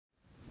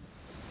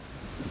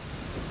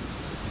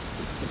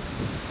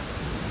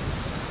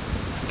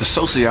The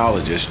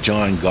sociologist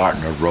John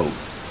Gardner wrote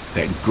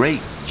that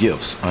great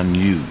gifts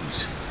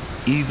unused,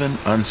 even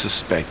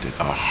unsuspected,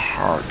 are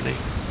hardly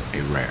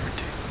a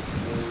rarity.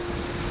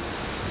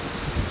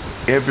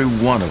 Every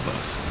one of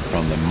us,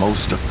 from the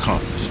most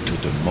accomplished to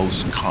the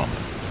most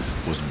common,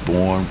 was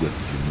born with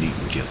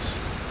unique gifts,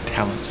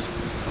 talents,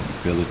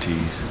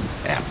 abilities,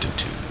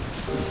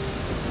 aptitudes.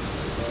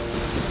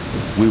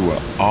 We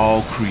were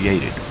all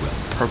created with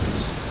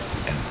purpose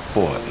and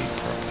for a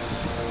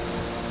purpose.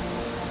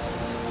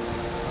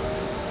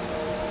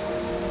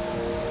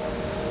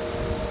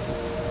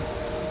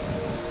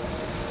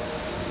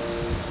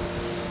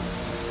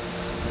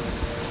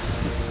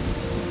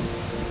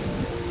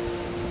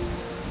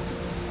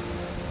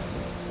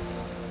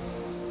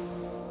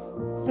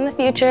 In the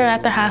future,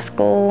 after high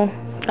school,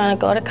 I'm gonna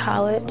go to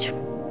college,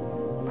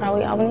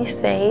 probably Albany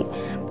State.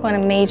 I'm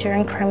gonna major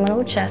in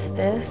criminal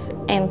justice,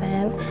 and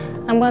then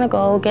I'm gonna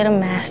go get a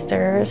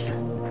master's,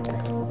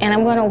 and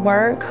I'm gonna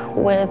work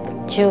with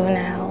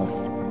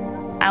juveniles.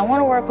 I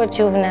wanna work with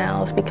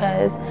juveniles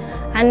because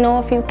I know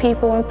a few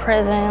people in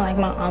prison, like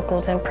my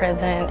uncle's in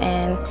prison,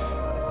 and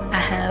I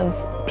have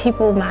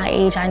people my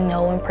age I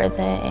know in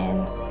prison,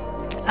 and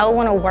I would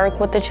wanna work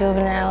with the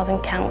juveniles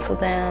and counsel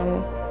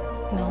them,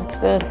 you know,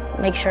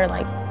 to make sure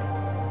like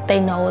they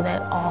know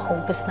that all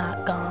hope is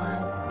not gone.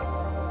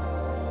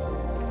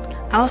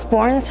 I was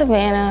born in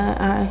Savannah.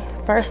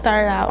 I first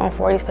started out on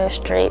 45th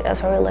Street,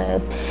 that's where we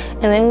lived.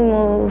 And then we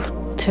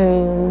moved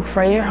to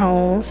Frazier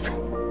Homes.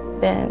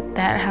 Then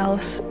that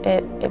house,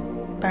 it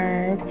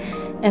burned.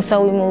 And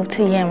so we moved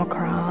to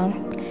Yamacraw.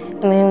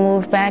 And then we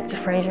moved back to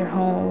Frazier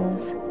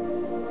Homes.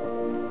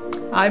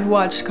 I've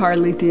watched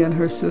Carlethia and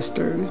her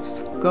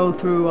sisters go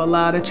through a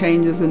lot of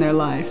changes in their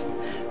life,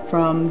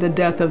 from the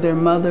death of their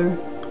mother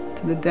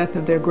to the death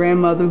of their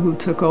grandmother who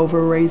took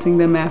over raising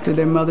them after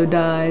their mother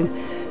died,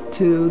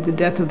 to the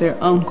death of their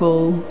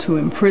uncle, to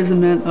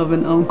imprisonment of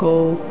an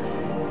uncle.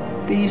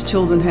 These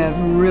children have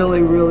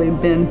really, really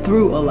been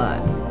through a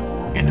lot.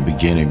 In the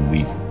beginning,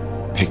 we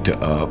picked her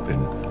up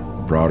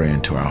and brought her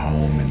into our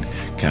home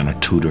and kind of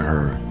tutored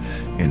her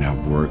in her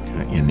work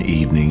in the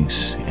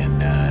evenings,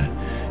 and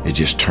it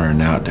just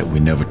turned out that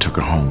we never took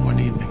her home one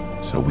evening.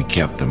 So we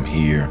kept them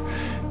here,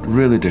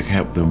 really to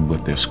help them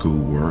with their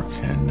schoolwork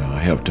and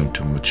help them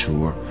to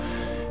mature.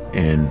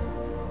 And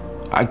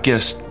I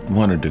guess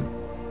one of the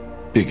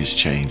biggest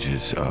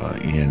changes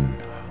in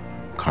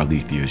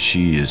Carlethia,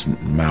 she is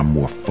now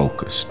more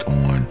focused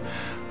on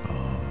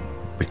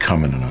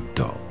becoming an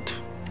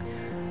adult.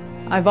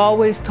 I've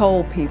always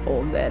told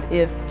people that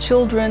if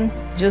children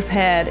just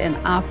had an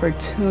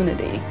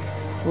opportunity,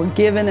 were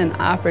given an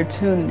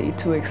opportunity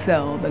to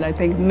excel, that I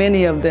think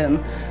many of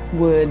them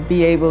would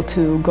be able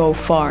to go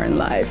far in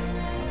life.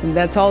 And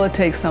that's all it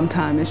takes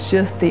sometimes. It's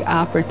just the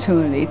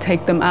opportunity.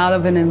 Take them out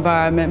of an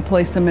environment,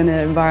 place them in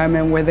an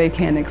environment where they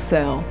can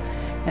excel.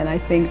 And I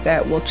think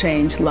that will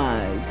change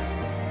lives.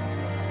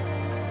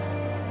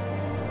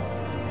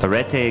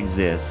 Arete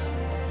exists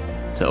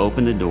to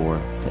open the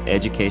door to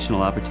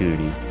educational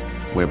opportunity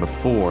where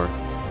before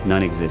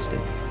none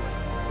existed.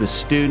 The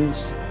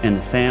students and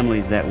the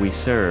families that we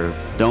serve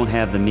don't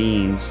have the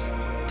means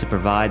to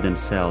provide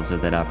themselves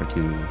of that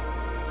opportunity.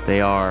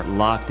 They are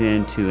locked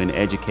into an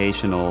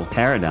educational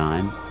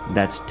paradigm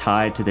that's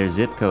tied to their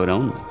zip code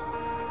only.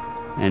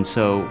 And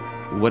so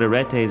what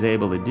Arete is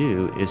able to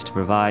do is to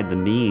provide the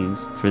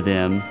means for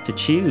them to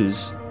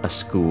choose a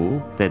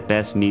school that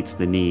best meets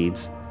the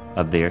needs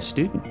of their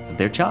student, of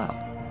their child.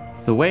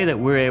 The way that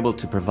we're able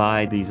to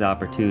provide these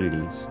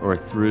opportunities are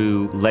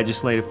through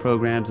legislative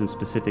programs in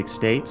specific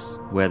states,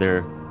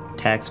 whether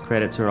tax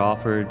credits are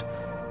offered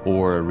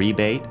or a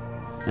rebate,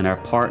 and our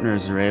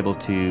partners are able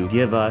to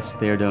give us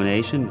their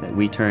donation that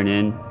we turn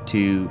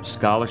into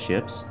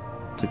scholarships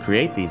to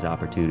create these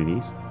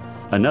opportunities.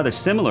 Another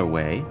similar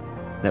way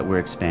that we're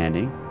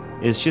expanding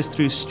is just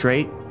through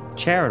straight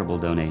charitable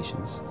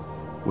donations,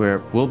 where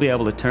we'll be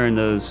able to turn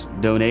those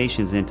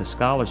donations into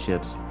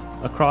scholarships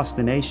across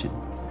the nation,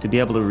 to be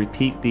able to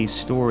repeat these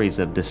stories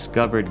of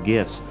discovered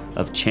gifts,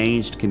 of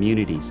changed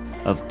communities,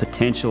 of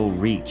potential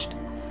reached.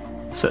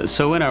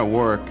 So in our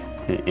work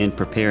in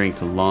preparing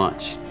to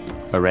launch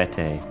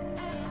Arete,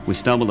 we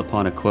stumbled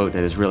upon a quote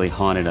that has really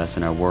haunted us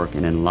in our work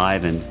and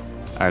enlivened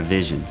our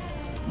vision.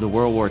 The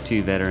World War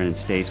II veteran and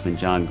statesman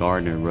John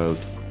Gardner wrote,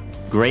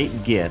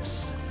 "Great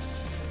gifts,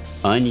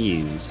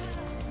 unused,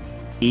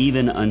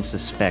 even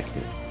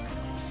unsuspected,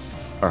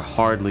 are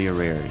hardly a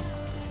rarity."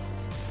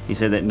 He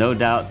said that no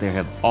doubt there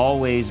have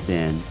always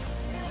been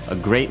a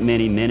great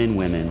many men and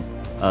women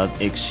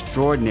of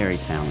extraordinary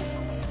talent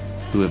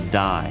who have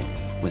died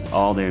with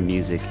all their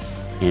music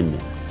in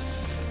them.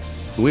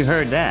 When we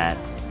heard that,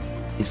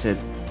 he said,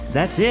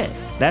 that's it.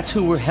 That's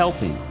who we're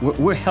helping.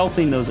 We're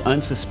helping those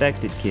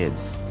unsuspected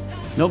kids.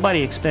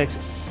 Nobody expects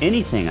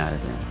anything out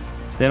of them.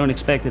 They don't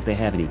expect that they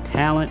have any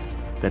talent,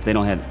 that they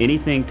don't have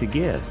anything to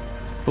give.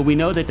 But we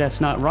know that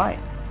that's not right,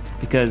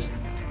 because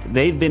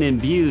they've been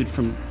imbued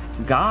from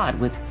God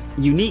with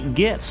unique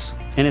gifts.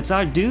 And it's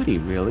our duty,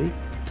 really,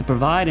 to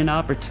provide an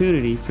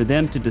opportunity for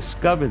them to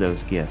discover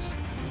those gifts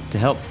to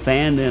help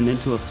fan them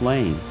into a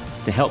flame,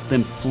 to help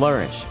them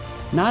flourish,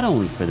 not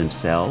only for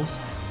themselves,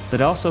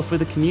 but also for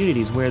the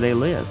communities where they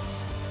live.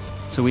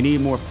 So we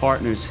need more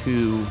partners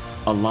who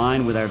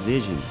align with our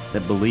vision,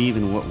 that believe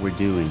in what we're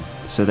doing,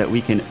 so that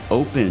we can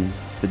open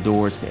the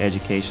doors to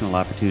educational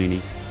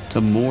opportunity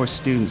to more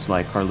students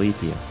like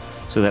Carlethia,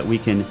 so that we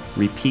can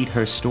repeat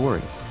her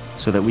story,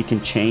 so that we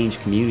can change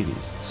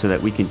communities, so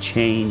that we can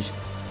change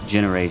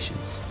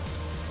generations.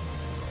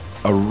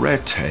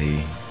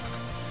 Arete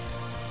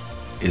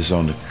is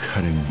on the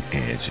cutting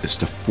edge. It's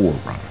the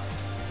forerunner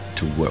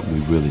to what we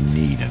really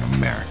need in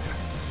America.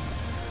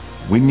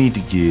 We need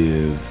to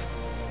give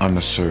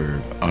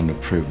underserved,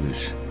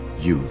 underprivileged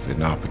youth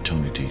an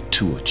opportunity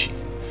to achieve.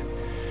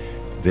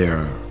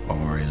 There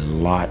are a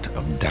lot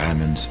of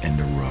diamonds in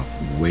the rough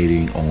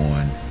waiting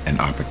on an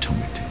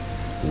opportunity,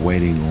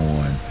 waiting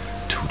on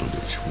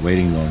tutelage,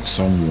 waiting on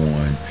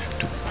someone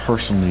to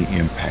personally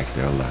impact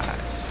their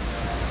lives.